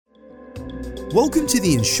Welcome to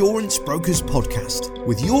the Insurance Brokers Podcast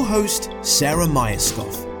with your host, Sarah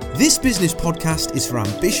Myerscough. This business podcast is for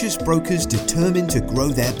ambitious brokers determined to grow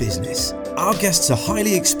their business. Our guests are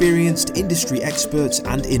highly experienced industry experts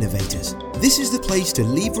and innovators. This is the place to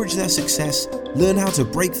leverage their success, learn how to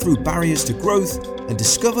break through barriers to growth, and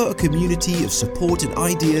discover a community of support and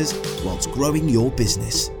ideas whilst growing your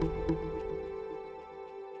business.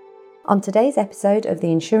 On today's episode of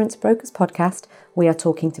the Insurance Brokers Podcast, we are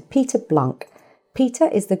talking to Peter Blanc. Peter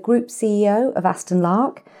is the Group CEO of Aston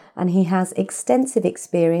Lark, and he has extensive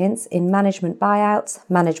experience in management buyouts,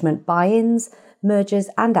 management buy-ins, mergers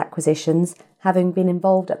and acquisitions, having been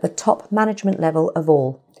involved at the top management level of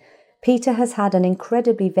all. Peter has had an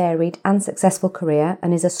incredibly varied and successful career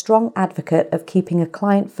and is a strong advocate of keeping a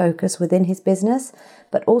client focus within his business,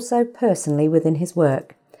 but also personally within his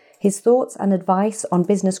work. His thoughts and advice on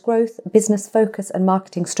business growth, business focus and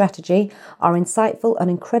marketing strategy are insightful and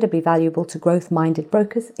incredibly valuable to growth-minded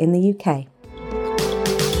brokers in the UK.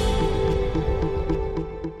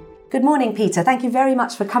 Good morning, Peter. Thank you very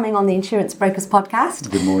much for coming on the Insurance Brokers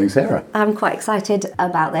Podcast. Good morning, Sarah. I'm quite excited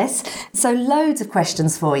about this. So loads of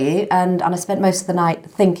questions for you, and I spent most of the night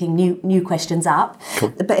thinking new questions up.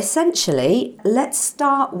 Cool. But essentially, let's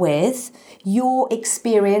start with your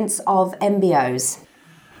experience of MBOs.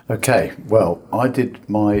 Okay, well, I did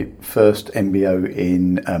my first MBO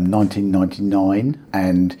in 1999,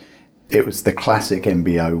 and it was the classic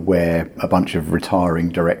MBO where a bunch of retiring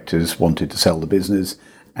directors wanted to sell the business,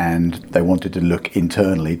 and they wanted to look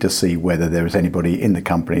internally to see whether there was anybody in the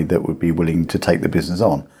company that would be willing to take the business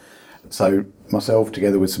on. So myself,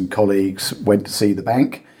 together with some colleagues, went to see the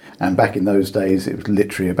bank. And back in those days, it was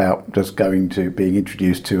literally about just being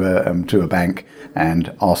introduced to a bank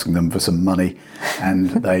and asking them for some money,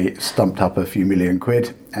 and they stumped up a few million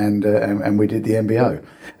quid, and we did the MBO.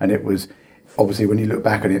 And it was obviously, when you look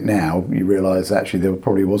back on it now, you realise actually there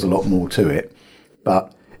probably was a lot more to it,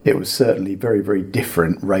 but it was certainly very, very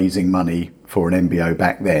different raising money for an MBO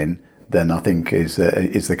back then than I think is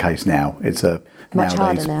the case now. It's much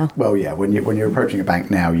harder now. Well, yeah, when you're approaching a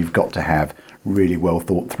bank now, you've got to have really well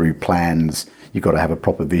thought through plans. You've got to have a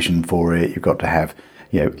proper vision for it. You've got to have,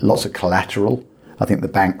 lots of collateral. I think the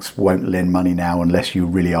banks won't lend money now unless you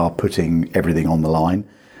really are putting everything on the line.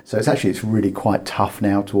 So it's really quite tough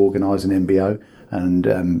now to organise an MBO, and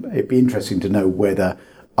it'd be interesting to know whether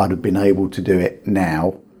I'd have been able to do it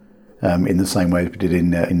now in the same way as we did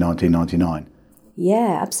in 1999.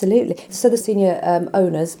 Yeah, absolutely. So the senior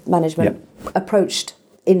owners, management, approached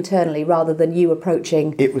internally rather than you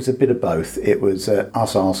approaching? It was a bit of both. It was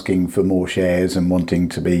us asking for more shares and wanting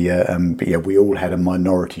to be, we all had a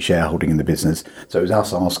minority shareholding in the business. So it was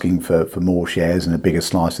us asking for more shares and a bigger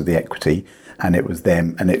slice of the equity. And it was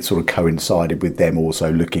them, and it sort of coincided with them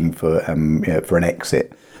also looking for an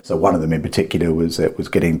exit. So one of them in particular was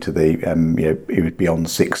getting to he was beyond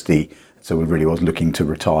 60, so he really was looking to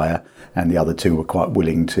retire, and the other two were quite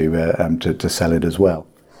willing to sell it as well.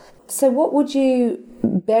 So what would you,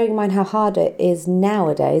 bearing in mind how hard it is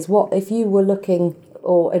nowadays, what if you were looking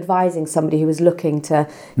or advising somebody who was looking to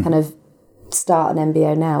kind of start an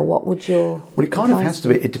MBO now, what would your Well, it kind of has to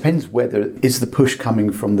be. It depends whether is the push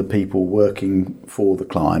coming from the people working for the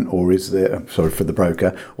client, or for the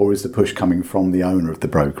broker, or is the push coming from the owner of the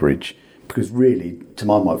brokerage? Because really, to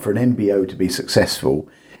my mind, for an MBO to be successful,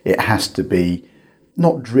 it has to be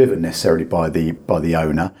not driven necessarily by the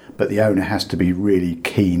owner, but the owner has to be really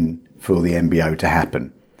keen for the MBO to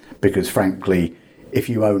happen. Because frankly, if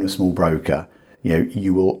you own a small broker,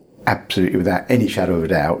 you will absolutely, without any shadow of a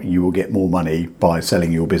doubt, you will get more money by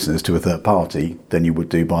selling your business to a third party than you would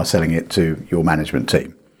do by selling it to your management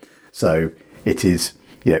team. So it is,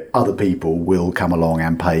 other people will come along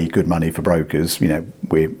and pay good money for brokers.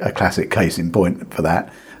 We're a classic case in point for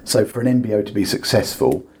that. So for an MBO to be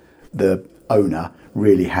successful, the owner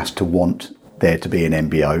really has to want there to be an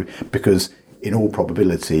MBO, because in all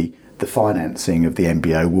probability, the financing of the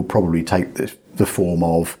MBO will probably take the form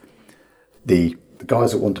of the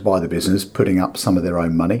guys that want to buy the business putting up some of their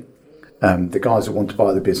own money, the guys that want to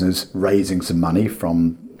buy the business raising some money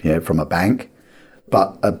from a bank,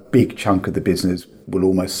 but a big chunk of the business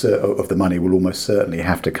of the money will almost certainly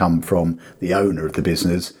have to come from the owner of the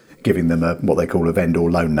business, giving them what they call a vendor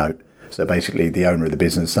loan note. So basically, the owner of the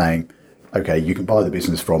business saying, "Okay, you can buy the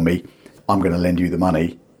business from me. I'm going to lend you the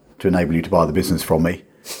money to enable you to buy the business from me,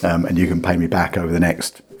 and you can pay me back over the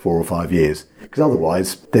next 4 or 5 years." Because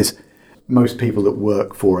otherwise, there's most people that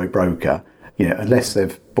work for a broker, unless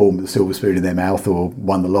they've born with a silver spoon in their mouth or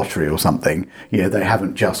won the lottery or something, they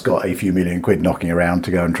haven't just got a few million quid knocking around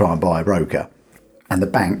to go and try and buy a broker. And the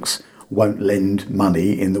banks won't lend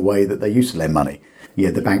money in the way that they used to lend money.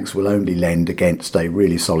 the banks will only lend against a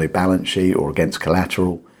really solid balance sheet or against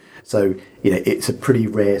collateral. So, it's a pretty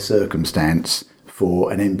rare circumstance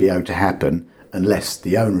for an MBO to happen unless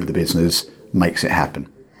the owner of the business makes it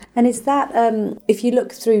happen. And is that, if you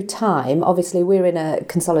look through time, obviously we're in a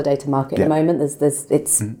consolidator market at the moment.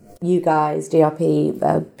 It's you guys,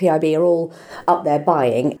 GRP, PIB are all up there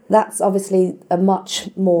buying. That's obviously a much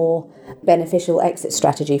more beneficial exit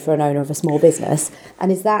strategy for an owner of a small business.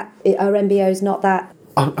 And are MBOs not that?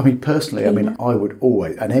 I mean, personally, I would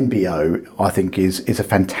always, an MBO, I think is a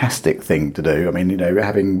fantastic thing to do. I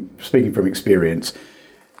mean, speaking from experience,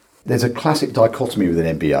 there's a classic dichotomy with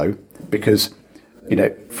an MBO because,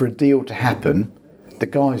 for a deal to happen, the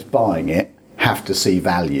guys buying it have to see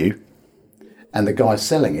value and the guy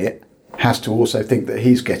selling it has to also think that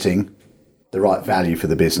he's getting the right value for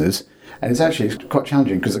the business. And it's actually quite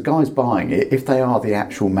challenging because the guys buying it, if they are the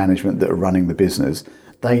actual management that are running the business,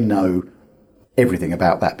 they know everything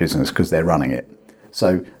about that business because they're running it.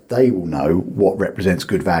 So they will know what represents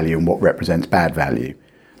good value and what represents bad value.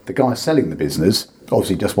 The guy selling the business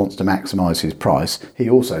obviously just wants to maximise his price. He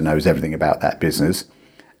also knows everything about that business.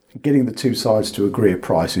 Getting the two sides to agree a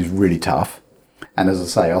price is really tough. And as I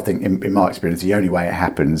say, I think in my experience, the only way it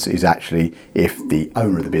happens is actually if the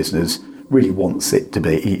owner of the business really wants it to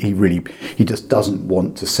be. He just doesn't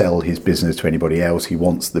want to sell his business to anybody else. He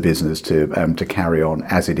wants the business to carry on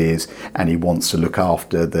as it is, and he wants to look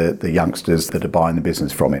after the youngsters that are buying the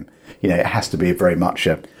business from him. It has to be very much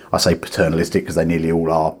I say paternalistic because they nearly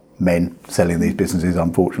all are men selling these businesses,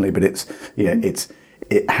 unfortunately. But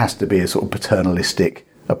it has to be a sort of paternalistic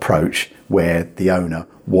approach where the owner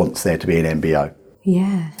wants there to be an MBO.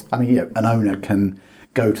 Yeah. I mean, an owner can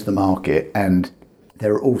go to the market and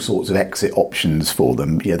there are all sorts of exit options for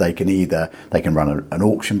them. They can run an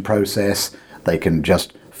auction process. They can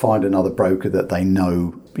just find another broker that they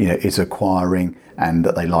know, is acquiring and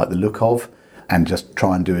that they like the look of and just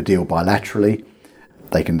try and do a deal bilaterally.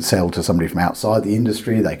 They can sell to somebody from outside the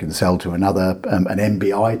industry. They can sell to another, an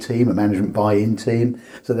MBI team, a management buy-in team.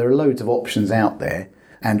 So there are loads of options out there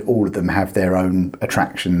and all of them have their own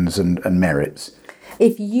attractions and merits.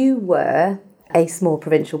 If you were a small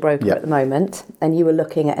provincial broker at the moment and you were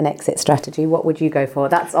looking at an exit strategy, what would you go for?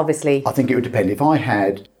 That's obviously... I think it would depend. If I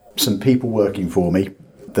had some people working for me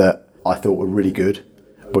that I thought were really good,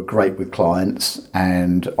 were great with clients,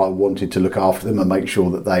 and I wanted to look after them and make sure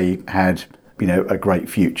that they had, a great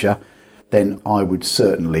future, then I would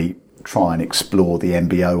certainly try and explore the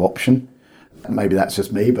MBO option. Maybe that's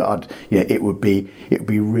just me, but it would be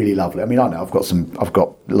really lovely. I mean, I know I've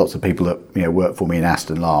got lots of people that work for me in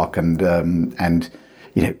Aston Lark, and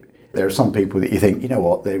there are some people that you think,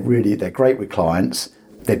 they're great with clients.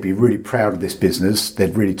 They'd be really proud of this business.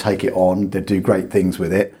 They'd really take it on. They'd do great things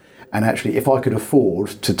with it. And actually, if I could afford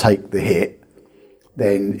to take the hit,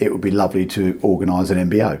 then it would be lovely to organise an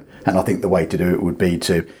MBO. And I think the way to do it would be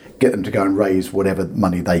to get them to go and raise whatever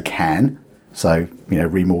money they can. So,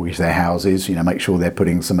 remortgage their houses, make sure they're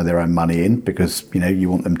putting some of their own money in because, you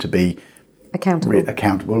want them to be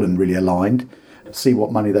accountable and really aligned. See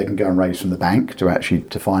what money they can go and raise from the bank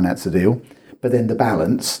to finance the deal. But then the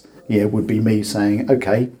balance, would be me saying,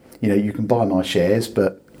 okay, you can buy my shares,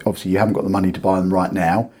 but obviously you haven't got the money to buy them right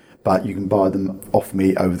now, but you can buy them off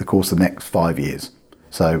me over the course of the next 5 years.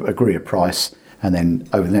 So agree a price. And then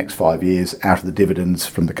over the next 5 years, out of the dividends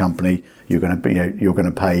from the company, you're going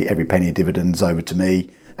to pay every penny of dividends over to me.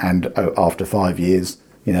 And after 5 years,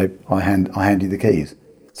 I hand you the keys.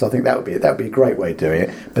 So I think that would be a great way of doing it.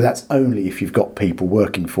 But that's only if you've got people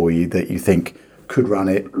working for you that you think could run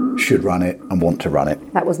it, should run it, and want to run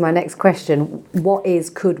it. That was my next question. What is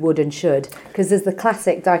could, would, and should? Because there's the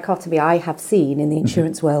classic dichotomy I have seen in the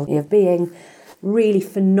insurance world of being really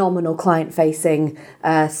phenomenal client-facing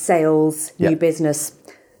sales, new business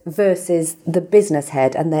versus the business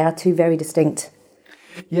head, and they are two very distinct.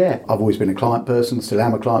 Yeah, I've always been a client person, still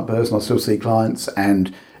am a client person, I still see clients,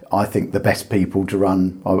 and I think the best people to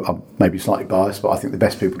run, I'm maybe slightly biased, but I think the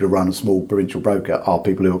best people to run a small provincial broker are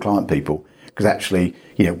people who are client people, because actually,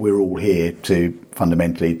 we're all here to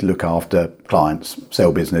fundamentally look after clients,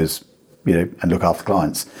 sell business, and look after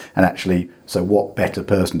clients. And actually, so what better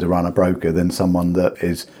person to run a broker than someone that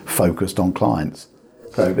is focused on clients?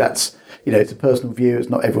 So that's, it's a personal view. It's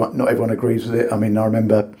not everyone agrees with it. I mean, I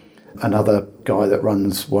remember another guy that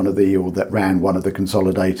ran one of the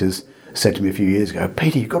consolidators said to me a few years ago,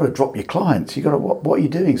 Peter, you've got to drop your clients. What are you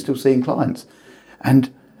doing? Still seeing clients?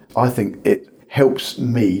 And I think it helps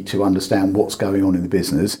me to understand what's going on in the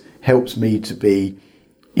business, helps me to be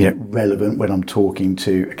relevant when I'm talking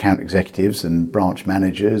to account executives and branch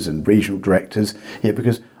managers and regional directors,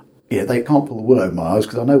 because they can't pull the wool over my eyes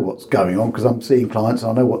because I know what's going on, because I'm seeing clients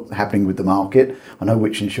and I know what's happening with the market. I know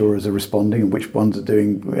which insurers are responding and which ones are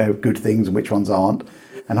doing good things and which ones aren't.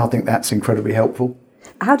 And I think that's incredibly helpful.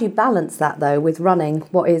 How do you balance that, though, with running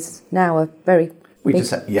what is now a very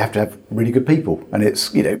you have to have really good people. And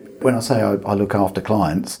it's, when I say I look after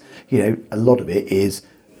clients, a lot of it is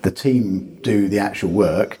the team do the actual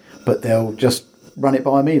work, but they'll just run it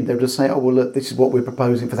by me and they'll just say, oh, well, look, this is what we're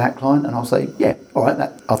proposing for that client. And I'll say, yeah, all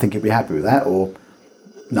right, I think he'll be happy with that. Or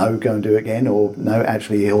no, go and do it again. Or no,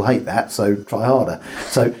 actually, he'll hate that, so try harder.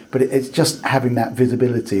 But it's just having that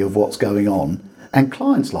visibility of what's going on. And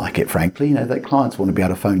clients like it, frankly. That clients want to be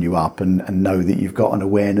able to phone you up and know that you've got an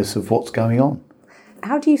awareness of what's going on.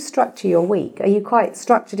 How do you structure your week? Are you quite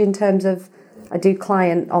structured in terms of, I do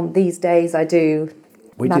client on these days, I do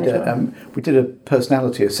management? We did a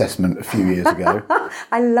personality assessment a few years ago.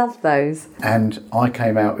 I love those. And I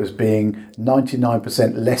came out as being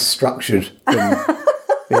 99% less structured than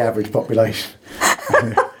the average population.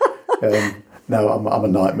 No, I'm a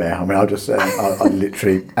nightmare. I mean, I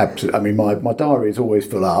literally, absolutely. I mean, my diary is always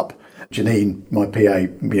full up. Janine, my PA,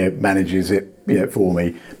 manages it, for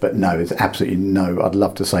me. But no, it's absolutely no. I'd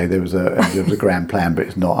love to say there was a grand plan, but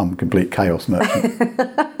it's not. I'm a complete chaos merchant.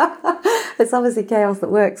 It's obviously chaos that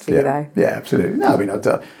works for you, though. Yeah, absolutely. No, I mean,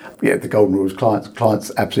 the golden rule is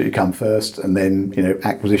clients absolutely come first, and then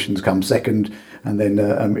acquisitions come second, and then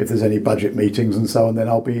if there's any budget meetings and so on, then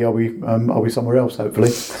I'll be somewhere else,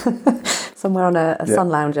 hopefully. Somewhere on a sun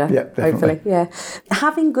lounger, hopefully. Yeah.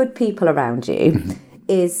 Having good people around you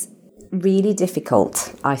is really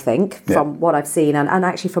difficult, I think, from what I've seen and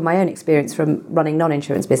actually from my own experience from running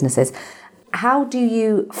non-insurance businesses. How do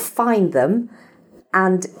you find them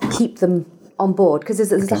and keep them on board? Because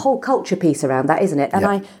there's a whole culture piece around that, isn't it?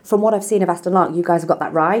 And from what I've seen of Aston Lark, you guys have got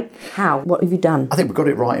that right. How? What have you done? I think we've got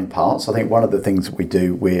it right in parts. I think one of the things that we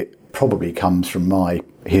do, probably comes from my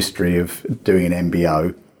history of doing an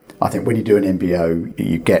MBO. I think when you do an MBO,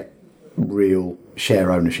 you get real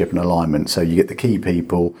share ownership and alignment. So you get the key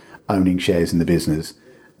people owning shares in the business.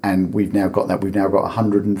 And we've now got that. We've now got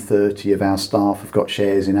 130 of our staff have got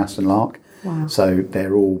shares in Aston Lark. Wow. So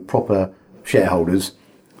they're all proper shareholders.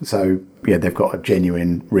 So, they've got a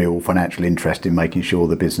genuine, real financial interest in making sure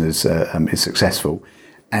the business is successful.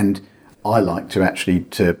 And I like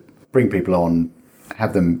to bring people on,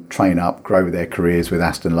 have them train up, grow their careers with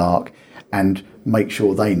Aston Lark, and make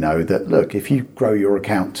sure they know that, look, if you grow your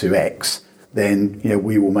account to X, then,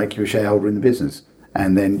 we will make you a shareholder in the business.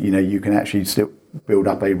 And then, you can actually still build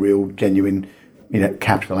up a real, genuine,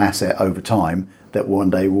 capital asset over time that one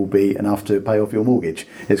day will be enough to pay off your mortgage.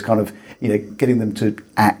 It's kind of, getting them to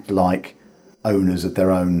act like owners of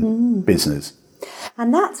their own business.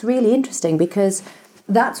 And that's really interesting because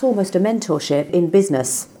that's almost a mentorship in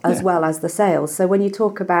business as well as the sales. So when you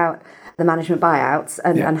talk about the management buyouts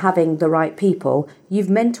and having the right people, you've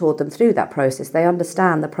mentored them through that process. They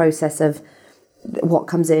understand the process of what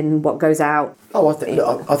comes in, what goes out. Oh,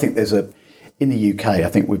 I think there's in the UK, I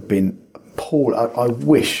think we've been poor. I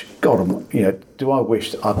wish, God, do I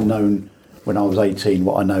wish that I'd known when I was 18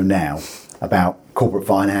 what I know now about corporate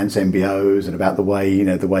finance, MBOs, and about the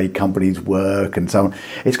way companies work and so on.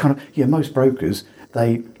 It's kind of, most brokers,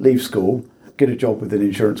 they leave school, get a job with an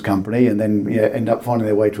insurance company, and then end up finding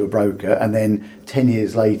their way to a broker, and then 10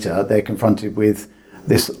 years later they're confronted with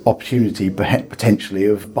this opportunity potentially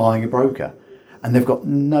of buying a broker, and they've got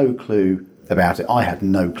no clue about it. I had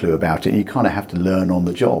no clue about it. You kind of have to learn on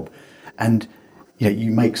the job, and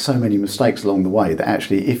you make so many mistakes along the way that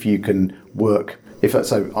actually, if you can work,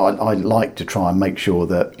 I like to try and make sure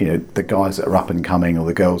that the guys that are up and coming or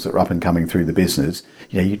the girls that are up and coming through the business,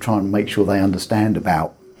 you try and make sure they understand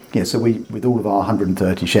about. So we, with all of our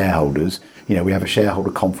 130 shareholders, we have a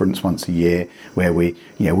shareholder conference once a year where we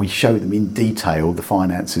show them in detail the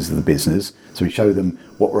finances of the business. So we show them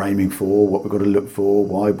what we're aiming for, what we've got to look for,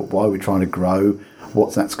 why we're trying to grow,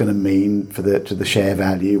 what that's going to mean to the share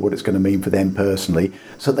value, what it's going to mean for them personally,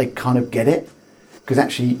 so they kind of get it. Because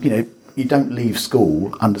actually, you don't leave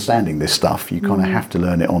school understanding this stuff. You kind of have to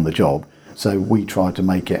learn it on the job. So we try to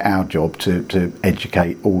make it our job to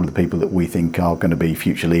educate all the people that we think are going to be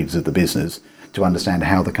future leaders of the business to understand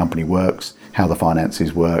how the company works, how the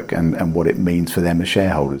finances work, and what it means for them as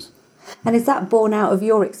shareholders. And is that born out of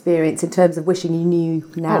your experience in terms of wishing you knew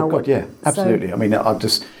now? Oh, God, yeah, absolutely. So, I mean,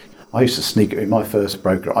 I used to sneak, in my first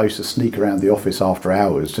broker, I used to sneak around the office after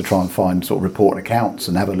hours to try and find sort of report and accounts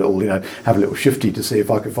and have a little shifty to see if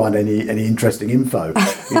I could find any interesting info.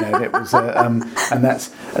 It was,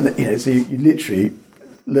 so you literally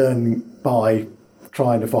learn by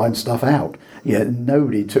trying to find stuff out. Yeah,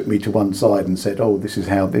 nobody took me to one side and said, "Oh, this is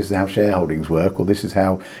how shareholdings work, or this is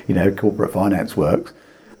how corporate finance works."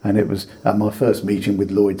 And it was at my first meeting with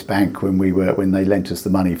Lloyds Bank when they lent us the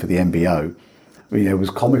money for the MBO. It was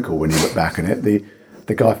comical when you look back on it.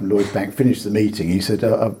 The guy from Lloyds Bank finished the meeting. He said,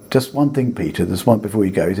 "Just one thing, Peter. There's one before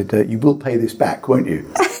you go." He said, "You will pay this back, won't you?"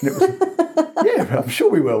 And it was, "Yeah, I'm sure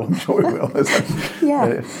we will. I'm sure we will."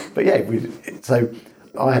 Yeah. But yeah, so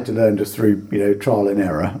I had to learn just through trial and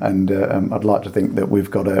error, and I'd like to think that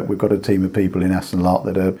we've got a team of people in Aston Lark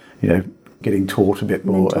that are getting taught a bit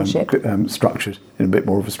more structured, in a bit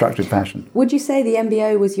more of a structured fashion. Would you say the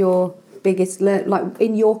MBO was your biggest like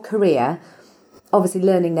in your career? Obviously,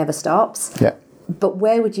 learning never stops. Yeah. But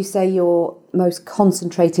where would you say your most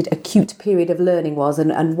concentrated, acute period of learning was,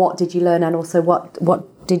 and what did you learn, and also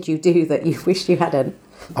what did you do that you wished you hadn't?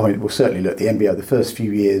 I mean, well, certainly, look, the MBO, the first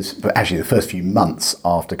few years, but actually the first few months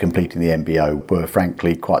after completing the MBO were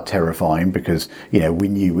frankly quite terrifying, because, we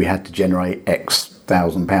knew we had to generate X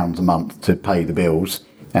 £1,000 a month to pay the bills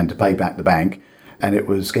and to pay back the bank. And it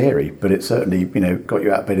was scary, but it certainly, got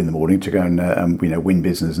you out of bed in the morning to go and, win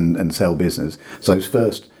business and sell business. So those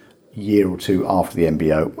first year or two after the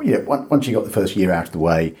MBO, once you got the first year out of the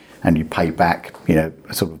way and you paid back,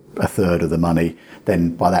 sort of a third of the money,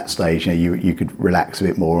 then by that stage, you could relax a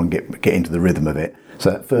bit more and get into the rhythm of it.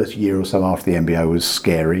 So that first year or so after the MBO was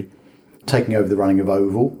scary. Taking over the running of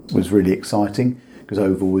Oval was really exciting, because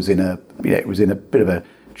Oval was in a bit of a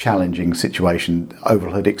challenging situation.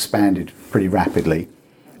 Oval had expanded pretty rapidly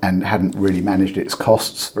and hadn't really managed its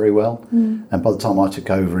costs very well. And by the time I took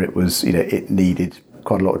over, it was it needed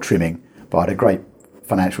quite a lot of trimming. But I had a great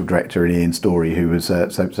financial director in Ian Story, who was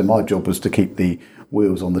so my job was to keep the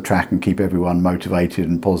wheels on the track and keep everyone motivated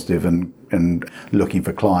and positive and looking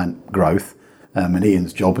for client growth. And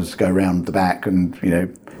Ian's job was to go around the back and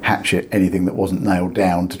hatchet anything that wasn't nailed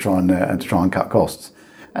down to try and cut costs.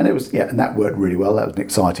 And it was and that worked really well. That was an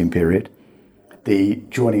exciting period. The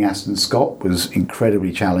joining Aston Scott was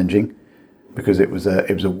incredibly challenging, because it was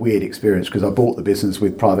a weird experience, because I bought the business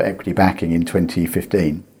with private equity backing in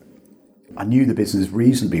 2015. I knew the business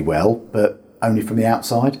reasonably well, but only from the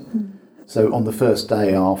outside. So on the first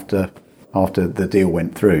day after the deal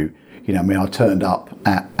went through, I turned up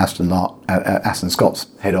at Aston Scott's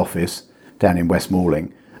head office down in West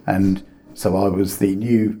Malling, and so I was the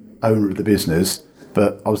new owner of the business,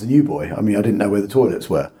 but I was the new boy. I didn't know where the toilets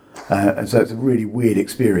were, and so it's a really weird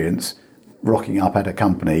experience rocking up at a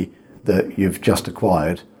company that you've just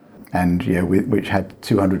acquired, and which had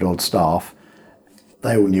 200 odd staff.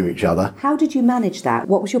 They all knew each other. How did you manage that?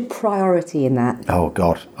 What was your priority in that? Oh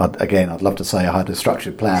God! I'd love to say I had a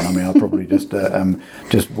structured plan. I probably just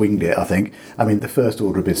winged it. I think. The first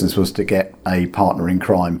order of business was to get a partner in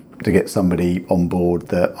crime, to get somebody on board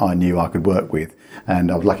that I knew I could work with,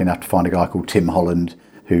 and I was lucky enough to find a guy called Tim Holland,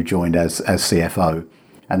 who joined as CFO,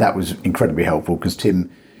 and that was incredibly helpful, because Tim,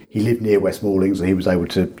 he lived near West Malling, so he was able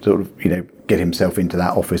to sort of get himself into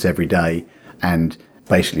that office every day. And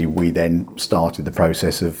basically, we then started the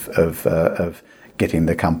process of getting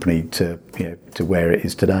the company to where it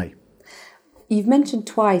is today. You've mentioned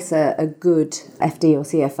twice a good FD or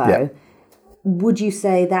CFO. Yeah. Would you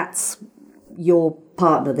say that's your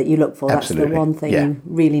partner that you look for? Absolutely. That's the one thing you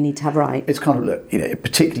really need to have right. It's kind of,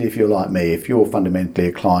 particularly if you're like me, if you're fundamentally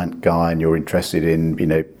a client guy and you're interested in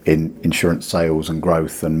insurance sales and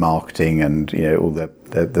growth and marketing and all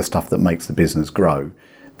the stuff that makes the business grow,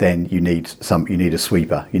 then you need a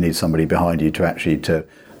sweeper. You need somebody behind you to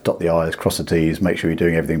dot the I's, cross the T's, make sure you're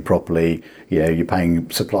doing everything properly. You're paying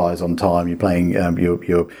suppliers on time. You're paying.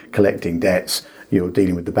 You're collecting debts. You're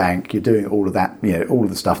dealing with the bank. You're doing all of that. All of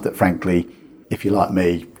the stuff that, frankly, if you're like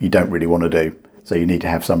me, you don't really want to do. So you need to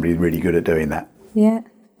have somebody really good at doing that. Yeah.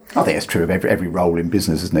 I think it's true of every role in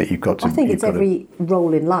business, isn't it? You've got to. I think it's every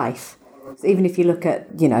role in life. Even if you look at,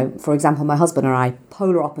 for example, my husband and I,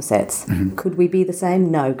 polar opposites. Mm-hmm. Could we be the same?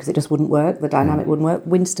 No, because it just wouldn't work. The dynamic wouldn't work.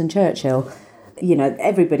 Winston Churchill,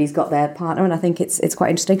 everybody's got their partner, and I think it's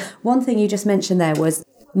quite interesting. One thing you just mentioned there was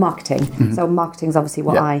marketing. Mm-hmm. So marketing's obviously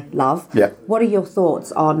what I love. Yeah. What are your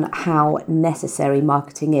thoughts on how necessary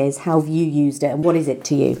marketing is? How have you used it, and what is it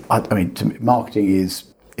to you? To me, marketing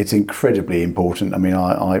it's incredibly important.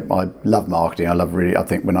 I love marketing. I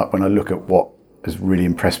think when I look at what has really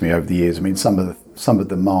impressed me over the years. Some of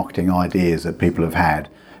the marketing ideas that people have had.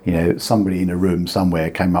 Somebody in a room somewhere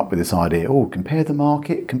came up with this idea. Oh, compare the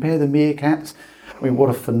market, compare the meerkats. What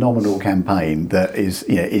a phenomenal campaign that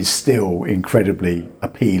is still incredibly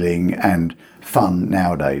appealing and fun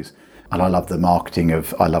nowadays. And I love the marketing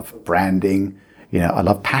I love branding. I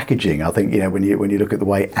love packaging. I think when you look at the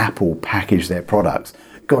way Apple package their products,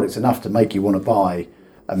 God, it's enough to make you want to buy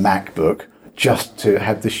a MacBook just to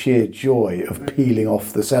have the sheer joy of peeling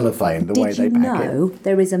off the cellophane the way they pack it. Did you know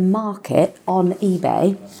there is a market on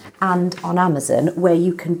eBay and on Amazon where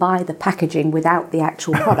you can buy the packaging without the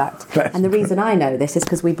actual product? And the reason I know this is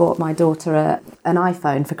because we bought my daughter an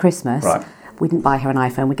iPhone for Christmas. Right. We didn't buy her an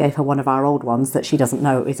iPhone, we gave her one of our old ones that she doesn't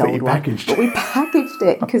know is old one. But we packaged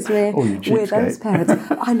it because we're those parents.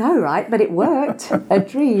 I know, right? But it worked. A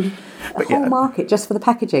dream. A whole market just for the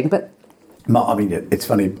packaging. But I mean, it's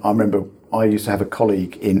funny. I remember I used to have a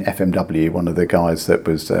colleague in FMW, one of the guys that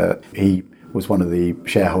was, he was one of the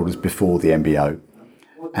shareholders before the MBO,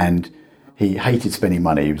 and he hated spending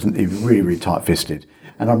money. He was really, really tight-fisted.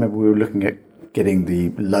 And I remember we were looking at getting the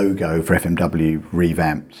logo for FMW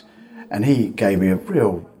revamped, and he gave me a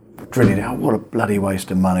real drilling out, what a bloody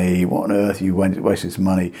waste of money, what on earth you wasted some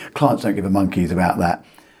money, clients don't give a monkeys about that.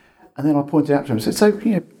 And then I pointed out to him and said, so,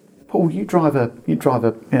 Paul, you drive a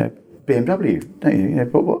BMW, don't you?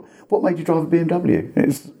 But what made you drive a BMW?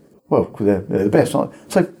 It's, well, because they're the best.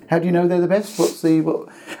 So how do you know they're the best?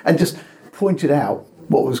 And just pointed out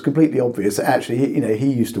what was completely obvious. Actually,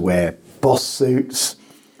 he used to wear Boss suits.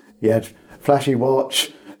 He had flashy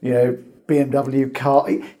watch. BMW car.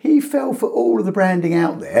 He fell for all of the branding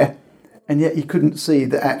out there, and yet he couldn't see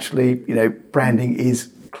that actually, branding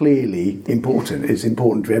is clearly important. It's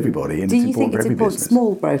important to everybody, and do it's you important think it's for every important business.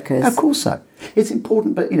 small brokers? Of course so. It's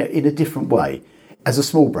important, but in a different way. As a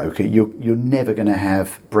small broker, you're never going to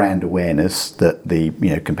have brand awareness that the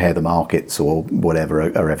compare the markets or whatever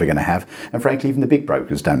are ever going to have. And frankly, even the big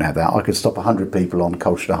brokers don't have that. I could stop 100 people on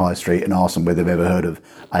Colchester High Street and ask them whether they've ever heard of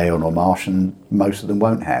Aon or Marsh, and most of them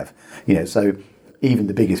won't have. So even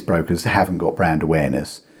the biggest brokers haven't got brand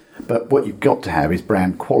awareness. But what you've got to have is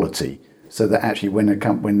brand quality, so that actually when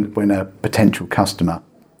a potential customer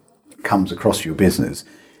comes across your business,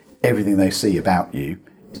 everything they see about you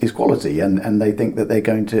is quality, and they think that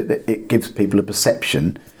it gives people a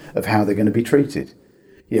perception of how they're going to be treated.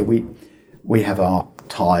 We have our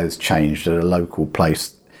tyres changed at a local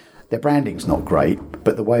place. Their branding's not great,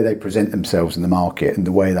 but the way they present themselves in the market and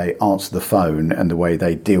the way they answer the phone and the way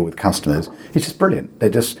they deal with customers, it's just brilliant. They're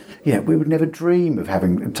just, we would never dream of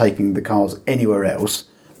taking the cars anywhere else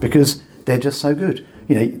because they're just so good.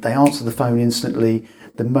 They answer the phone instantly.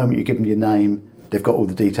 The moment you give them your name, they've got all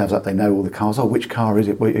the details up. They know all the cars. Oh, which car is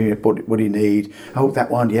it? What do you need? Oh, that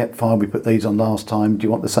one. Yep, fine. We put these on last time. Do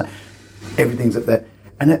you want the same? Everything's up there.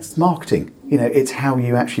 And that's marketing. It's how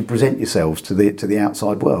you actually present yourselves to the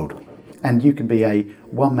outside world. And you can be a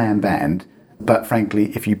one-man band, but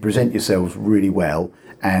frankly, if you present yourselves really well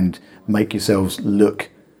and make yourselves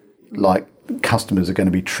look like customers are going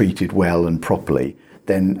to be treated well and properly,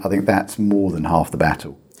 then I think that's more than half the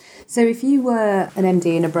battle. So if you were an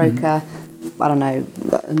MD and a broker, I don't know,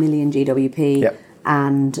 1 million GWP, yep,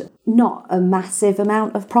 and not a massive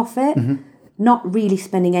amount of profit, not really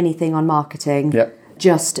spending anything on marketing, yep,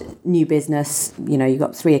 just new business, you've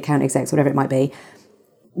got 3 account execs, whatever it might be,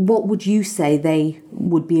 what would you say they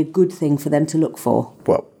would be a good thing for them to look for?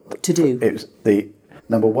 Well, to do? It's the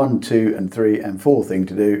number 1, 2 and 3 and 4 thing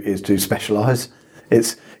to do is to specialise.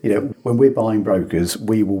 It's, when we're buying brokers,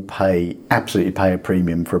 we will absolutely pay a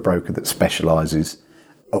premium for a broker that specialises.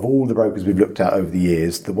 Of all the brokers we've looked at over the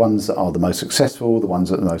years, the ones that are the most successful, the ones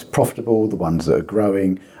that are the most profitable, the ones that are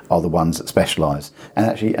growing are the ones that specialise.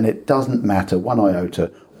 And it doesn't matter one iota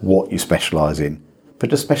what you specialise in, but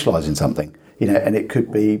just specialise in something. And it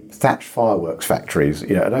could be thatched fireworks factories.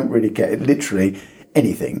 I don't really get it, literally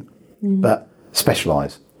anything, but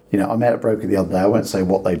specialise. I met a broker the other day. I won't say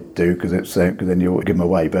what they do because then you'll give them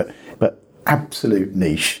away. But absolute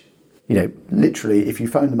niche. Literally, if you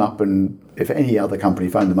phone them up and if any other company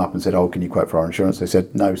phoned them up and said, "Oh, can you quote for our insurance?" They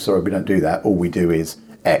said, "No, sorry, we don't do that. All we do is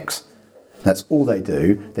X." That's all they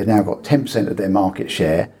do. They've now got 10% of their market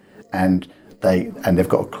share, and they've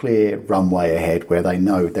got a clear runway ahead where they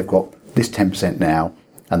know they've got this 10% now,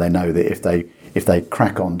 and they know that if they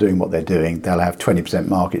crack on doing what they're doing, they'll have 20%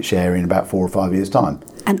 market share in about 4 or 5 years' time.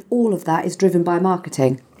 And all of that is driven by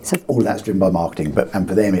marketing. So all of that's driven by marketing, and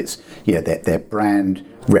for them it's their brand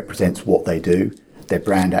represents what they do. Their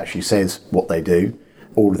brand actually says what they do.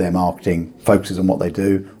 All of their marketing focuses on what they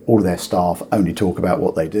do. All of their staff only talk about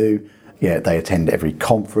what they do. They attend every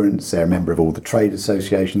conference. They're a member of all the trade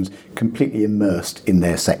associations, completely immersed in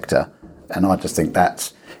their sector. And I just think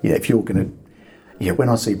that's if you're going to, when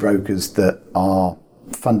I see brokers that are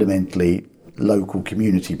fundamentally local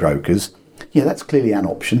community brokers, that's clearly an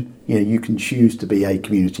option. You can choose to be a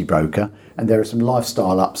community broker, and there are some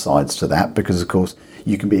lifestyle upsides to that because, of course,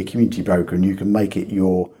 you can be a community broker and you can make it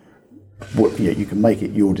your You can make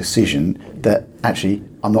it your decision that actually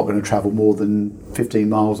I'm not going to travel more than 15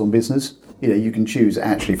 miles on business. You can choose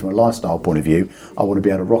actually from a lifestyle point of view. I want to be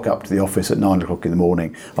able to rock up to the office at 9 o'clock in the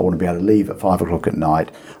morning. I want to be able to leave at 5 o'clock at night.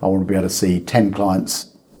 I want to be able to see 10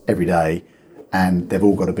 clients every day, and they've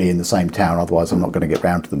all got to be in the same town, otherwise I'm not going to get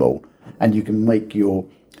round to them all. And you can make your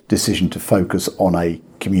decision to focus on a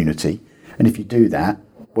community. And if you do that,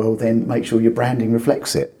 well, then make sure your branding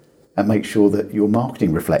reflects it and make sure that your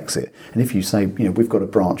marketing reflects it. And if you say, we've got a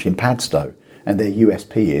branch in Padstow and their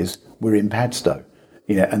USP is we're in Padstow,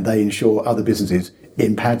 and they insure other businesses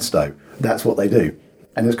in Padstow, that's what they do.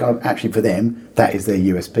 And it's kind of actually for them, that is their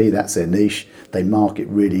USP, that's their niche. They market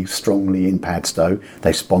really strongly in Padstow.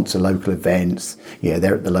 They sponsor local events.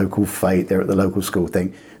 They're at the local fete, they're at the local school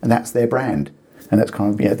thing, and that's their brand. And that's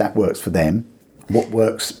kind of, that works for them. What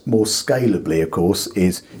works more scalably, of course,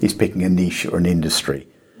 is picking a niche or an industry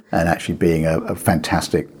and actually being a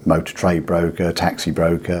fantastic motor trade broker, taxi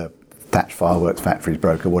broker, thatch fireworks factories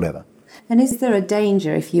broker, whatever. And is there a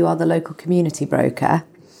danger if you are the local community broker?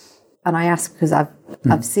 And I ask because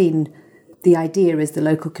I've seen the idea is the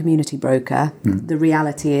local community broker. The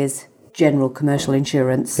reality is general commercial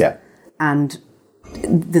insurance. Yeah. And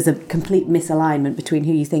there's a complete misalignment between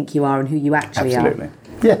who you think you are and who you actually Absolutely. are.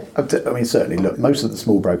 Yeah, I mean, certainly. Look, most of the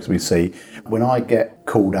small brokers we see, when I get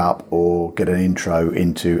called up or get an intro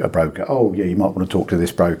into a broker, you might want to talk to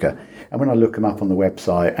this broker. And when I look them up on the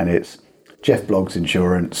website and it's Jeff Blogg's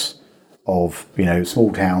Insurance of,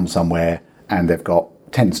 small town somewhere, and they've got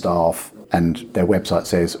 10 staff and their website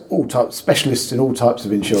says all types, specialists in all types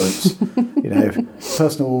of insurance,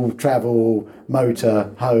 personal, travel,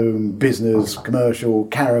 motor, home, business, commercial,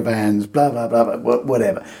 caravans, blah, blah, blah, blah,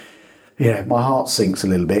 whatever. My heart sinks a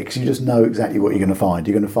little bit because you just know exactly what you're going to find.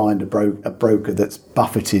 You're going to find a broker that's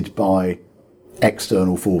buffeted by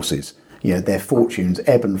external forces. Their fortunes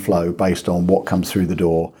ebb and flow based on what comes through the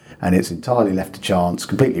door, and it's entirely left to chance,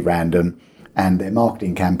 completely random, and their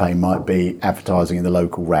marketing campaign might be advertising in the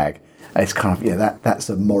local rag. It's kind of, that's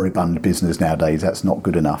a moribund business nowadays. That's not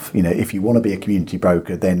good enough. If you want to be a community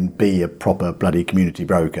broker, then be a proper bloody community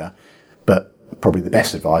broker. But probably the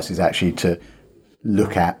best advice is actually to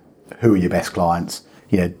look at who are your best clients.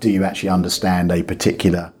 Do you actually understand a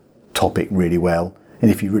particular topic really well? And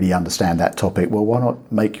if you really understand that topic, well, why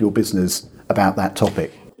not make your business about that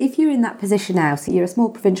topic? If you're in that position now, so you're a small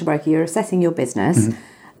provincial broker, you're assessing your business,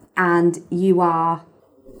 and you are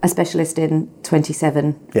a specialist in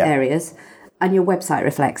 27 areas, and your website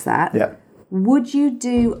reflects that. Yeah. Would you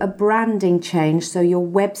do a branding change so your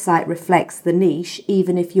website reflects the niche,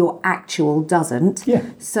 even if your actual doesn't,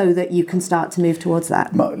 so that you can start to move towards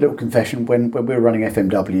that? My little confession, when we were running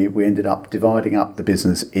FMW, we ended up dividing up the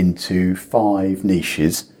business into 5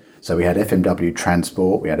 niches. So we had FMW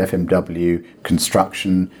Transport, we had FMW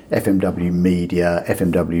Construction, FMW Media,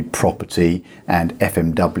 FMW Property, and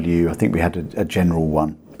FMW, I think we had a general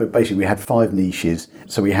one. But basically we had 5 niches.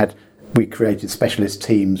 So we created specialist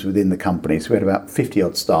teams within the company. So we had about 50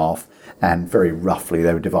 odd staff, and very roughly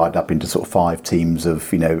they were divided up into sort of 5 teams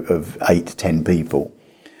of 8 to 10 people.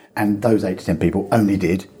 And those 8 to 10 people only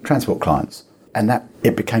did transport clients. And that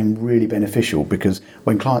it became really beneficial because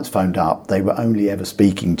when clients phoned up, they were only ever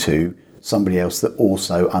speaking to somebody else that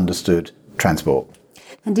also understood transport.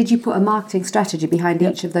 And did you put a marketing strategy behind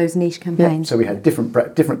each of those niche campaigns? So we had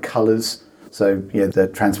different colours. So the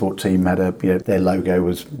transport team had their logo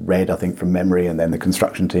was red, I think, from memory, and then the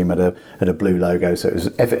construction team had a blue logo. So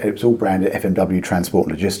it was all branded FMW Transport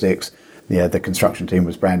and Logistics. The construction team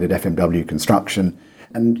was branded FMW Construction,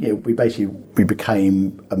 and we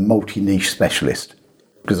became a multi-niche specialist.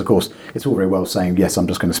 Because of course it's all very well saying, yes, I'm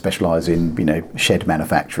just going to specialise in shed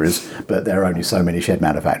manufacturers, but there are only so many shed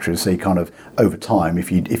manufacturers. So you kind of over time,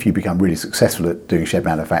 if you become really successful at doing shed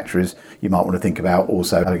manufacturers, you might want to think about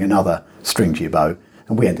also having another string to your bow.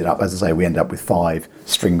 And we ended up with 5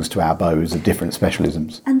 strings to our bows of different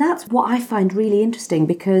specialisms. And that's what I find really interesting,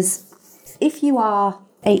 because if you are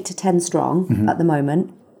 8 to 10 strong at the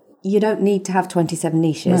moment, you don't need to have 27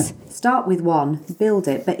 niches. No. Start with 1, build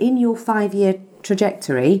it, but in your 5-year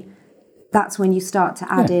trajectory, that's when you start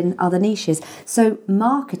to add in other niches. So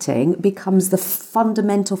marketing becomes the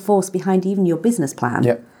fundamental force behind even your business plan.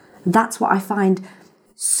 Yep. That's what I find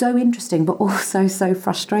so interesting, but also so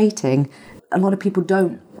frustrating. A lot of people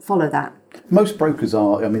don't follow that. Most brokers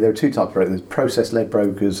are, there are 2 types of brokers. There's process-led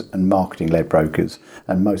brokers and marketing-led brokers,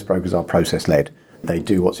 and most brokers are process-led. They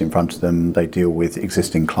do what's in front of them, they deal with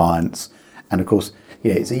existing clients, and of course,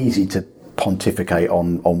 it's easy to pontificate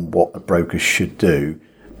on what a broker should do,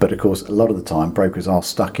 but of course a lot of the time brokers are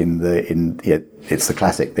stuck it's the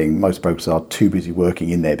classic thing. Most brokers are too busy working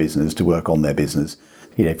in their business to work on their business.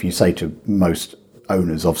 if you say to most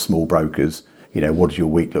owners of small brokers, what does your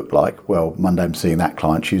week look like? Well, Monday I'm seeing that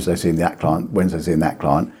client, Tuesday seeing that client, Wednesday seeing that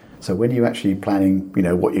client. So when you're actually planning,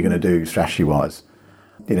 what you're going to do strategy-wise,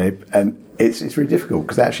 and it's really difficult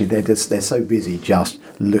because actually they're so busy just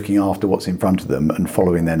looking after what's in front of them and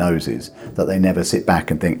following their noses that they never sit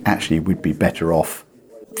back and think, actually, we'd be better off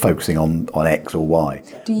focusing on X or Y.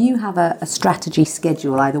 Do you have a strategy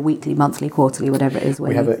schedule, either weekly, monthly, quarterly, whatever it is?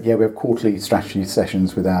 We have quarterly strategy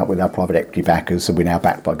sessions with our private equity backers. So we're now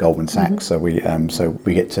backed by Goldman Sachs. Mm-hmm. So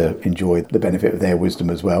we get to enjoy the benefit of their wisdom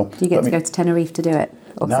as well. Do you get to go to Tenerife to do it?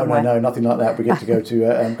 No, nothing like that. We get to go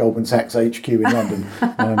to Goldman Sachs HQ in London.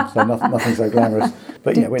 So nothing so glamorous.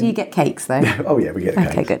 But do you get cakes though? Oh yeah, we get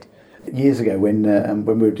cakes. Okay, good. Years ago, when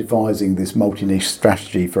we were devising this multi-niche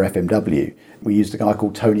strategy for FMW, we used a guy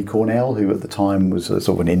called Tony Cornell, who at the time was a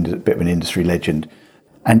sort of a bit of an industry legend,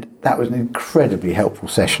 and that was an incredibly helpful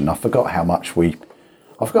session. I forgot how much we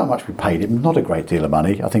paid him. Not a great deal of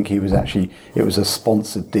money. I think it was a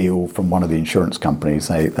sponsored deal from one of the insurance companies.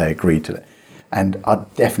 They agreed to it, and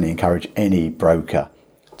I'd definitely encourage any broker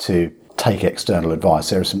to take external advice.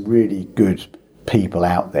 There are some really good people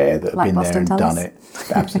out there that have been there and done it.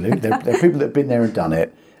 Absolutely. There are people that have been there and done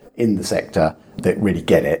it in the sector that really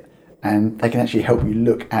get it, and they can actually help you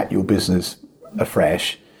look at your business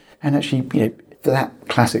afresh. And actually, for that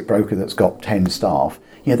classic broker that's got 10 staff,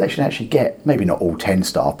 they should actually get, maybe not all 10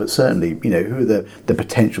 staff, but certainly, who are the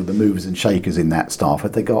potential, the movers and shakers in that staff.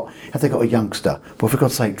 Have they got a youngster? Well, for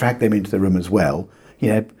God's sake, drag them into the room as well.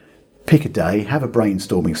 Pick a day, have a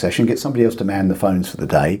brainstorming session, get somebody else to man the phones for the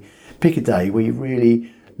day. Pick a day where you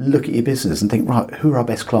really look at your business and think, right, who are our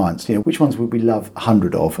best clients? Which ones would we love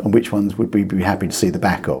 100 of, and which ones would we be happy to see the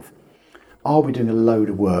back of? Are we doing a load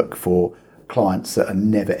of work for clients that are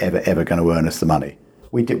never, ever, ever going to earn us the money?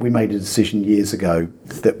 We made a decision years ago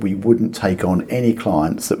that we wouldn't take on any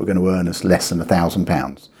clients that were going to earn us less than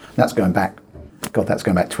 £1,000. That's going back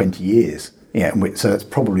 20 years. So that's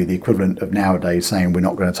probably the equivalent of nowadays saying we're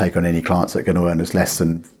not going to take on any clients that are going to earn us less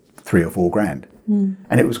than £3,000 or £4,000.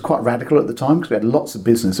 And it was quite radical at the time because we had lots of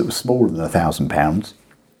business that was smaller than £1,000.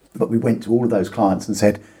 But we went to all of those clients and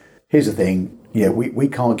said, here's the thing, we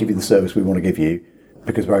can't give you the service we want to give you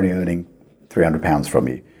because we're only earning £300 from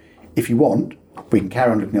you. If you want, we can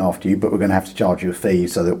carry on looking after you, but we're going to have to charge you a fee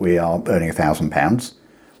so that we are earning £1,000.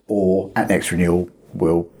 Or at next renewal,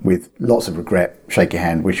 we'll, with lots of regret, shake your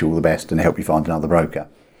hand, wish you all the best and help you find another broker.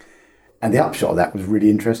 And the upshot of that was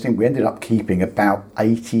really interesting. We ended up keeping about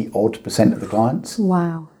 80% of the clients.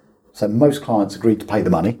 Wow. So most clients agreed to pay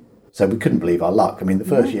the money. So we couldn't believe our luck. I mean, the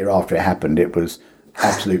first year after it happened, it was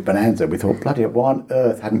absolute bonanza. We thought, bloody hell, why on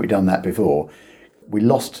earth hadn't we done that before? We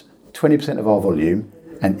lost 20% of our volume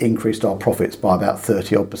and increased our profits by about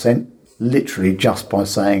 30-odd%, literally just by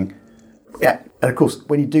saying, yeah. And of course,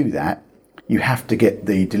 when you do that, you have to get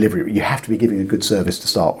the delivery. You have to be giving a good service to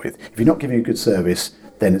start with. If you're not giving a good service,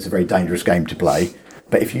 then it's a very dangerous game to play.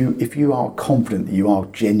 But if you are confident that you are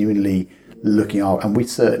genuinely looking out, and we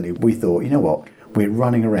thought, what, we're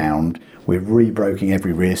running around, we're rebroking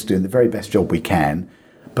every risk, doing the very best job we can,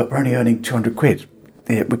 but we're only earning £200.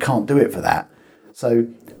 We can't do it for that. So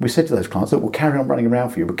we said to those clients, look, we'll carry on running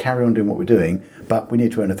around for you, we'll carry on doing what we're doing, but we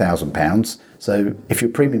need to earn £1,000. So if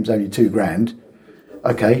your premium's only £2,000,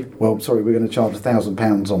 okay, well, sorry, we're going to charge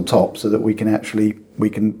 £1,000 on top so that we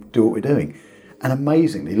can do what we're doing. And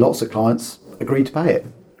amazingly, lots of clients agreed to pay it.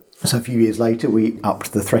 So a few years later, we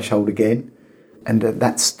upped the threshold again. And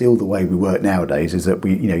that's still the way we work nowadays, is that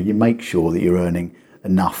you make sure that you're earning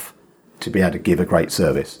enough to be able to give a great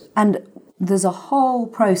service. And there's a whole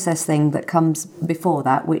process thing that comes before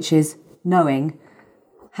that, which is knowing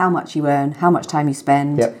how much you earn, how much time you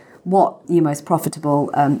spend, what your most profitable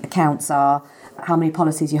accounts are, how many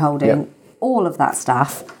policies you're holding, all of that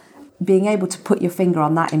stuff. Being able to put your finger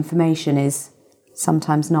on that information is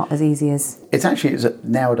sometimes not as easy as...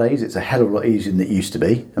 Nowadays it's a hell of a lot easier than it used to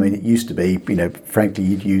be. I mean, it used to be, frankly,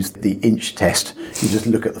 you'd use the inch test. You just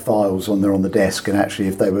look at the files when they're on the desk, and actually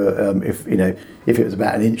if they were, if it was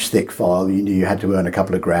about an inch thick file, you knew you had to earn a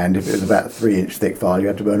couple of grand. If it was about a 3-inch thick file, you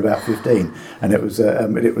had to earn about 15. And it was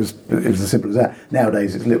as simple as that.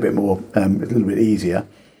 Nowadays it's a little bit more, it's a little bit easier.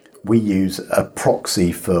 We use a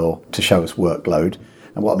proxy to show us workload.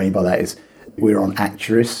 And what I mean by that is we're on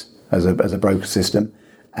Acturis as a broker system.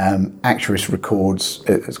 Acturis records,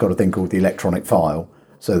 it's got a thing called the electronic file,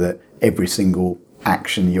 so that every single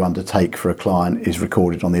action you undertake for a client is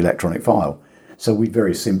recorded on the electronic file. So we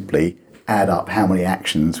very simply add up how many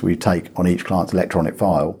actions we take on each client's electronic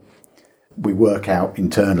file. We work out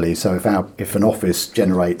internally, so if an office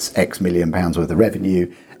generates X million pounds worth of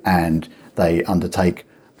revenue and they undertake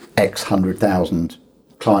X 100,000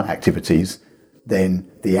 client activities, then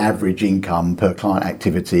the average income per client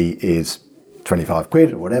activity is 25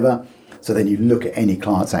 quid or whatever. So then you look at any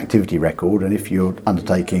client's activity record, and if you're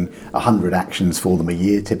undertaking 100 actions for them a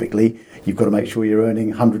year, typically, you've got to make sure you're earning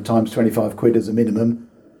 100 times 25 quid as a minimum,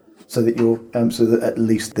 so that you're so that at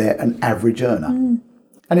least they're an average earner.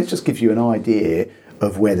 And it just gives you an idea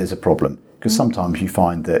of where there's a problem, because sometimes you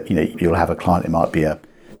find that you'll have a client, it might be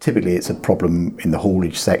typically it's a problem in the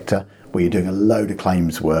haulage sector where you're doing a load of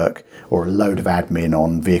claims work or a load of admin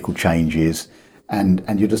on vehicle changes,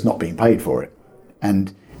 and you're just not being paid for it.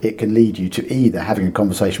 And it can lead you to either having a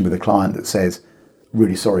conversation with a client that says,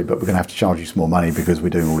 really sorry, but we're going to have to charge you some more money because we're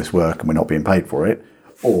doing all this work and we're not being paid for it.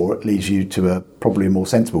 Or it leads you to probably a more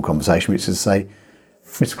sensible conversation, which is to say,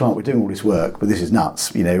 Mr. Client, we're doing all this work, but this is nuts.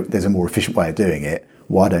 There's a more efficient way of doing it.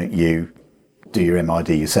 Why don't you do your MID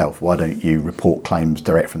yourself? Why don't you report claims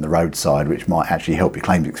direct from the roadside, which might actually help your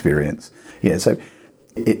claims experience? So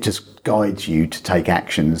it just guides you to take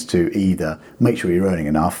actions to either make sure you're earning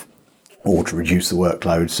enough or to reduce the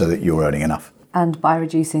workload so that you're earning enough. And by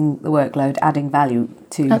reducing the workload, adding value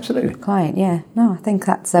to the client. Yeah, no, I think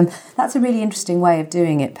that's a really interesting way of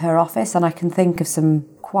doing it per office, and I can think of some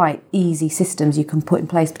quite easy systems you can put in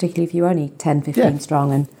place, particularly if you're only 10, 15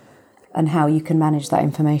 strong, and how you can manage that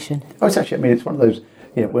information. Oh, it's actually, it's one of those,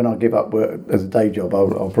 when I give up work as a day job,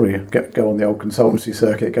 I'll probably go on the old consultancy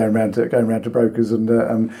circuit, going around to brokers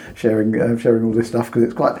and sharing all this stuff, because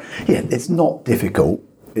it's quite, it's not difficult.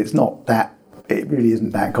 It's not that, it really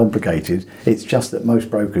isn't that complicated. It's just that most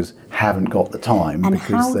brokers haven't got the time. And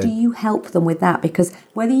how do you help them with that? Because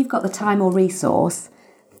whether you've got the time or resource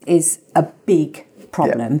is a big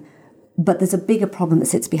problem, but there's a bigger problem that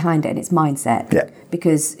sits behind it, and it's mindset. Yeah.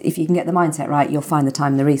 Because if you can get the mindset right, you'll find the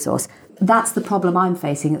time and the resource. That's the problem I'm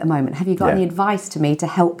facing at the moment. Have you got any advice to me to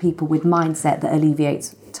help people with mindset that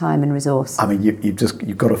alleviates time and resource?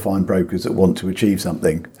 You've got to find brokers that want to achieve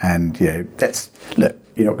something, and you're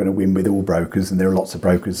not going to win with all brokers, and there are lots of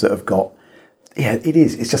brokers that have got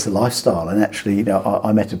it's just a lifestyle. And actually,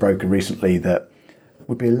 I met a broker recently that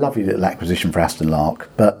would be a lovely little acquisition for Aston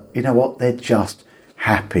Lark, but you know what, they're just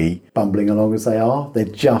happy bumbling along as they are.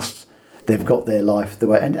 They've got their life the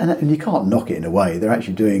way, and you can't knock it in a way. They're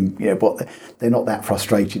actually doing, what they're not that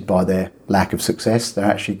frustrated by their lack of success. They're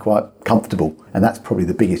actually quite comfortable, and that's probably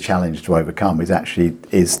the biggest challenge to overcome.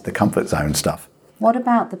 Is the comfort zone stuff. What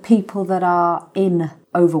about the people that are in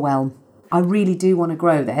overwhelm? I really do want to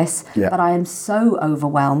grow this, but I am so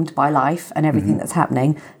overwhelmed by life and everything that's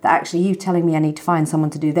happening that actually you telling me I need to find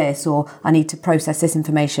someone to do this, or I need to process this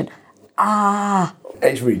information.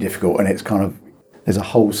 It's really difficult, and it's kind of, there's a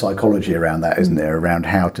whole psychology around that, isn't there, around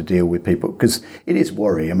how to deal with people, because it is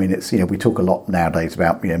worry. It's, we talk a lot nowadays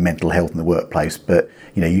about, mental health in the workplace, but,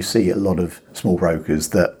 you see a lot of small brokers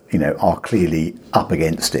that, are clearly up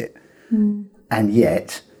against it. And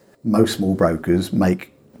yet, most small brokers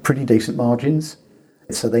make pretty decent margins,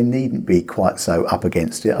 so they needn't be quite so up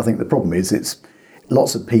against it. I think the problem is it's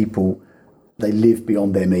lots of people, they live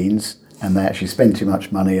beyond their means, and they actually spend too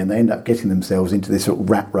much money, and they end up getting themselves into this sort of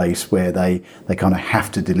rat race where they kind of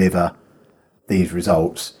have to deliver these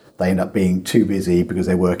results. They end up being too busy because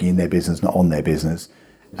they're working in their business, not on their business,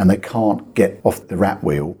 and they can't get off the rat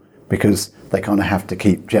wheel because they kind of have to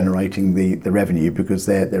keep generating the revenue because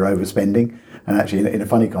they're overspending. And actually, in a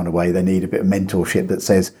funny kind of way, they need a bit of mentorship that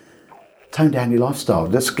says, tone down your lifestyle.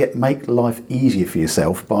 Just make life easier for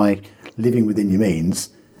yourself by living within your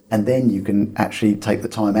means, and then you can actually take the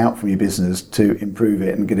time out from your business to improve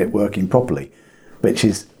it and get it working properly, which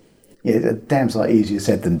is a damn sight easier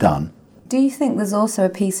said than done. Do you think there's also a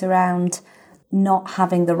piece around not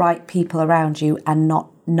having the right people around you and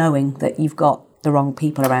not knowing that you've got the wrong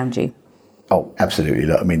people around you? Oh, absolutely.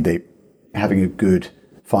 Look, having a good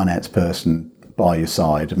finance person by your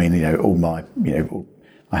side.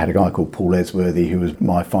 I had a guy called Paul Esworthy who was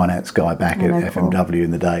my finance guy back at FMW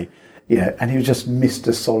in the day. And he was just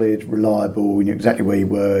Mr. Solid, reliable. You knew exactly where you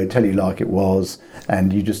were, tell you like it was,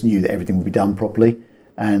 and you just knew that everything would be done properly.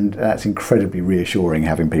 And that's incredibly reassuring,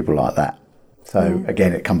 having people like that. So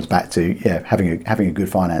again, it comes back to having a good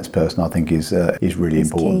finance person. I think is really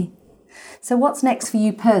important. Key. So what's next for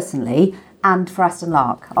you personally and for Aston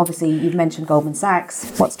Lark? Obviously, you've mentioned Goldman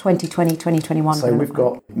Sachs. What's 2020, 2021? So we've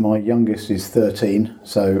got, my youngest is 13,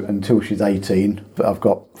 so until she's 18, but I've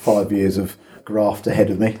got 5 years of graft ahead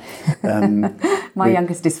of me. My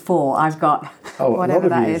youngest is 4. I've got whatever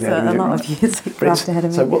that is, a lot of years of graft ahead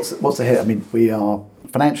of me. So what's ahead? We are,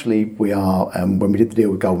 financially, when we did the deal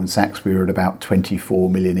with Goldman Sachs, we were at about 24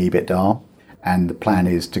 million EBITDA. And the plan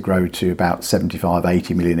is to grow to about 75,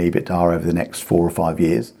 80 million EBITDA over the next 4 or 5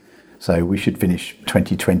 years. So we should finish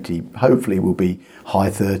 2020, hopefully we'll be high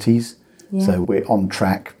 30s. Yeah. So we're on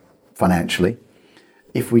track financially.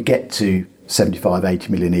 If we get to 75,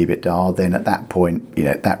 80 million EBITDA, then at that point,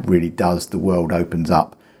 that really does, the world opens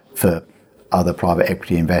up for other private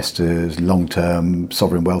equity investors, long-term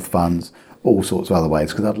sovereign wealth funds, all sorts of other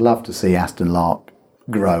ways. Because I'd love to see Aston Lark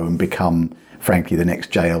grow and become, frankly, the next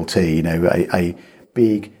JLT, a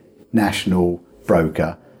big national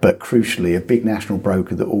broker, but crucially a big national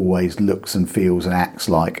broker that always looks and feels and acts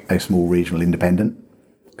like a small regional independent.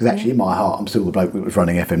 Because actually in my heart, I'm still the bloke that was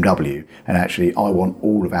running FMW, and actually I want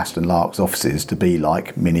all of Aston Lark's offices to be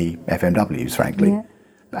like mini FMWs, frankly. Yeah.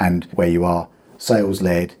 And where you are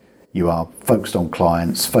sales-led, you are focused on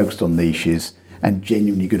clients, focused on niches, and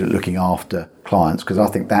genuinely good at looking after clients, because I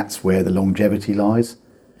think that's where the longevity lies.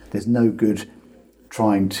 There's no good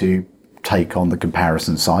trying to take on the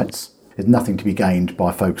comparison sites. There's nothing to be gained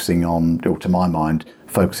by focusing on, or to my mind,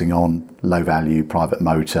 focusing on low-value private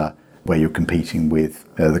motor, where you're competing with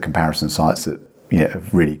the comparison sites that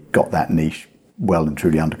have really got that niche well and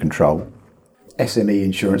truly under control. SME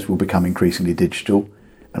insurance will become increasingly digital,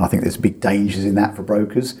 and I think there's big dangers in that for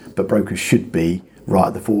brokers, but brokers should be right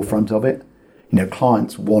at the forefront of it.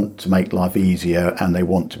 Clients want to make life easier and they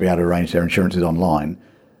want to be able to arrange their insurances online,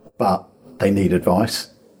 but they need advice.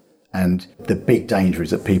 And the big danger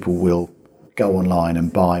is that people will go online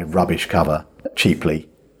and buy rubbish cover cheaply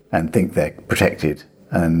and think they're protected,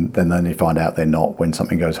 and then they find out they're not when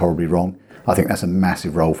something goes horribly wrong. I think that's a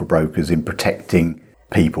massive role for brokers in protecting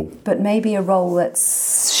people. But maybe a role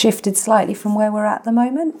that's shifted slightly from where we're at the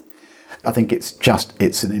moment? I think it's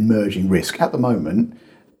an emerging risk. At the moment,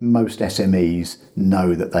 most SMEs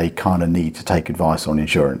know that they kind of need to take advice on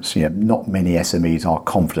insurance. Not many SMEs are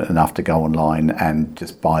confident enough to go online and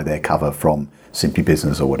just buy their cover from Simply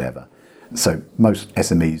Business or whatever. So most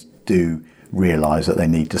SMEs do realise that they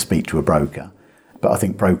need to speak to a broker. But I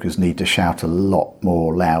think brokers need to shout a lot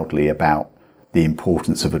more loudly about the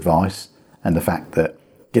importance of advice and the fact that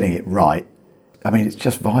getting it right, it's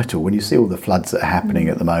just vital. When you see all the floods that are happening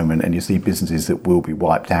at the moment, and you see businesses that will be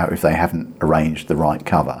wiped out if they haven't arranged the right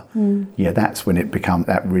cover, that's when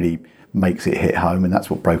that really makes it hit home, and that's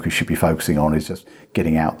what brokers should be focusing on, is just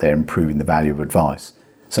getting out there and proving the value of advice.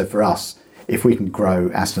 So for us, if we can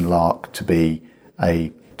grow Aston Lark to be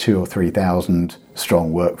a 2,000 or 3,000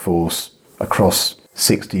 strong workforce across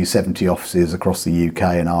 60, 70 offices across the UK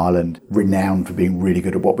and Ireland, renowned for being really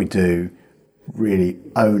good at what we do, really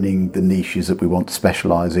owning the niches that we want to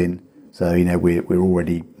specialise in. So, we're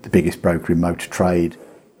already the biggest broker in motor trade,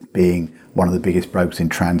 being one of the biggest brokers in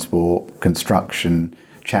transport, construction,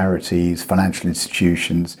 charities, financial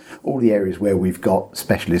institutions, all the areas where we've got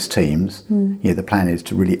specialist teams. The plan is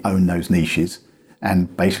to really own those niches,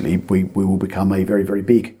 and basically we will become a very, very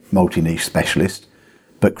big multi-niche specialist,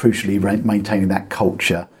 but crucially maintaining that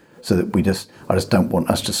culture, so that I just don't want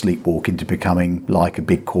us to sleepwalk into becoming like a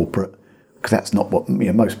big corporate, because that's not what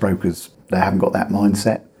most brokers, they haven't got that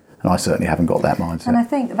mindset, and I certainly haven't got that mindset. And I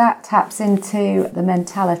think that taps into the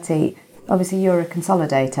mentality. Obviously, you're a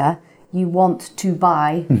consolidator. You want to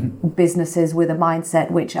buy businesses with a mindset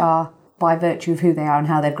which are, by virtue of who they are and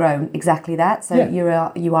how they've grown, exactly that. So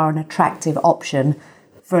you are an attractive option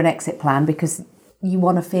for an exit plan, because you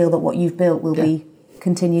want to feel that what you've built will be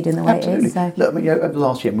continued in the way Absolutely. It is. So. Look, over the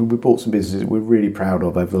last year, we bought some businesses we're really proud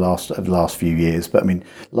of over the last few years. But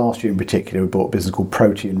last year in particular, we bought a business called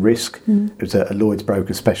Protean Risk. It was a Lloyd's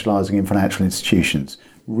broker specialising in financial institutions.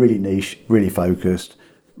 Really niche, really focused,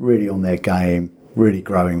 really on their game, really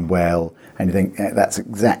growing well. And you think that's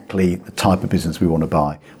exactly the type of business we want to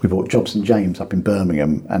buy. We bought Jobson James up in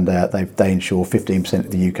Birmingham, and they insure 15% of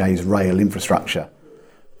the UK's rail infrastructure.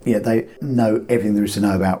 They know everything there is to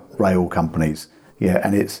know about rail companies.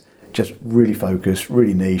 And it's just really focused,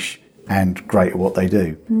 really niche, and great at what they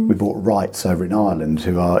do. We bought Wrights over in Ireland,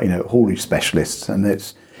 who are haulage specialists, and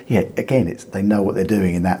they know what they're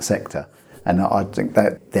doing in that sector. And I think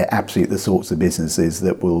that they're absolutely the sorts of businesses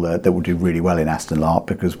that will do really well in Aston Lark,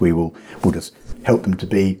 because we'll just help them to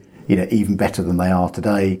be even better than they are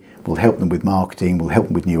today. We'll help them with marketing, we'll help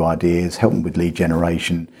them with new ideas, help them with lead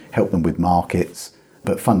generation, help them with markets,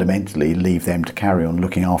 but fundamentally leave them to carry on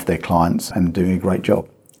looking after their clients and doing a great job.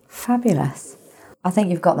 Fabulous. I think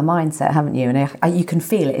you've got the mindset, haven't you? And you can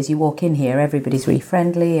feel it as you walk in here. Everybody's really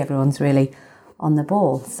friendly, everyone's really on the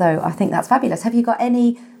ball. So I think that's fabulous. Have you got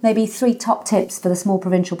any, maybe 3 top tips for the small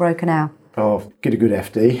provincial broker now? Oh, get a good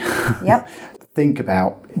FD. Yep. Think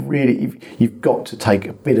about, really, you've got to take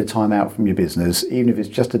a bit of time out from your business, even if it's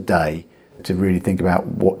just a day, to really think about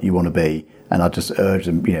what you want to be. And I just urge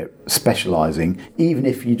them, specialising, even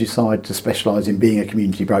if you decide to specialise in being a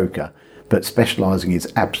community broker, but specialising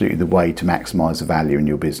is absolutely the way to maximise the value in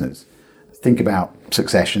your business. Think about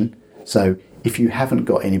succession. So if you haven't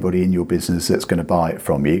got anybody in your business that's going to buy it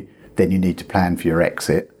from you, then you need to plan for your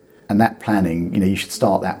exit. And that planning, you should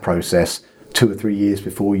start that process 2 or 3 years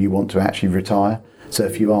before you want to actually retire. So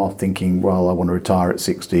if you are thinking, well, I want to retire at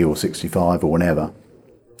 60 or 65 or whatever,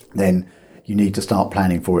 then you need to start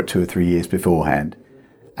planning for it 2 or 3 years beforehand.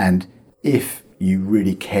 And if you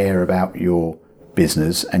really care about your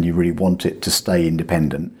business and you really want it to stay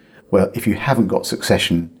independent, well, if you haven't got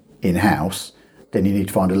succession in-house, then you need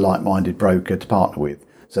to find a like-minded broker to partner with.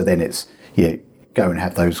 So then it's, go and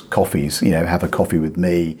have those coffees, have a coffee with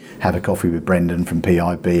me, have a coffee with Brendan from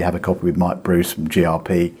PIB, have a coffee with Mike Bruce from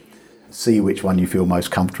GRP, see which one you feel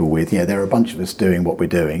most comfortable with. There are a bunch of us doing what we're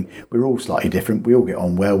doing. We're all slightly different. We all get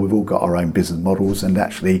on well. We've all got our own business models, and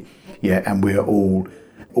actually, and we're all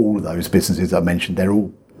of those businesses I mentioned, they're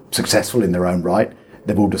all successful in their own right.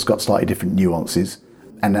 They've all just got slightly different nuances.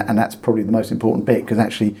 And that's probably the most important bit, because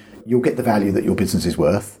actually you'll get the value that your business is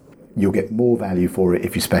worth. You'll get more value for it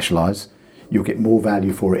if you specialise. You'll get more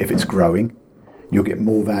value for it if it's growing. You'll get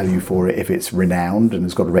more value for it if it's renowned and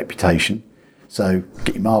has got a reputation. So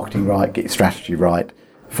get your marketing right, get your strategy right,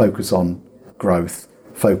 focus on growth,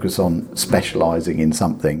 focus on specialising in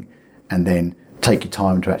something, and then take your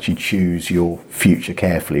time to actually choose your future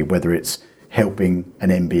carefully, whether it's helping an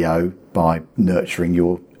MBO by nurturing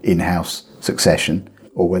your in-house succession,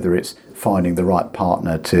 or whether it's finding the right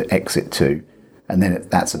partner to exit to. And then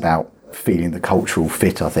that's about feeling the cultural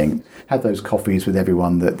fit, I think. Have those coffees with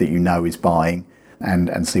everyone that you know is buying,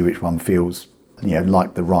 and see which one feels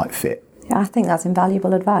like the right fit. Yeah, I think that's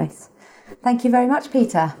invaluable advice. Thank you very much,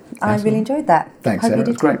 Peter. I really enjoyed that. Thanks, Sarah. It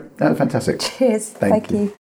was great. That was fantastic. Cheers. Thank you.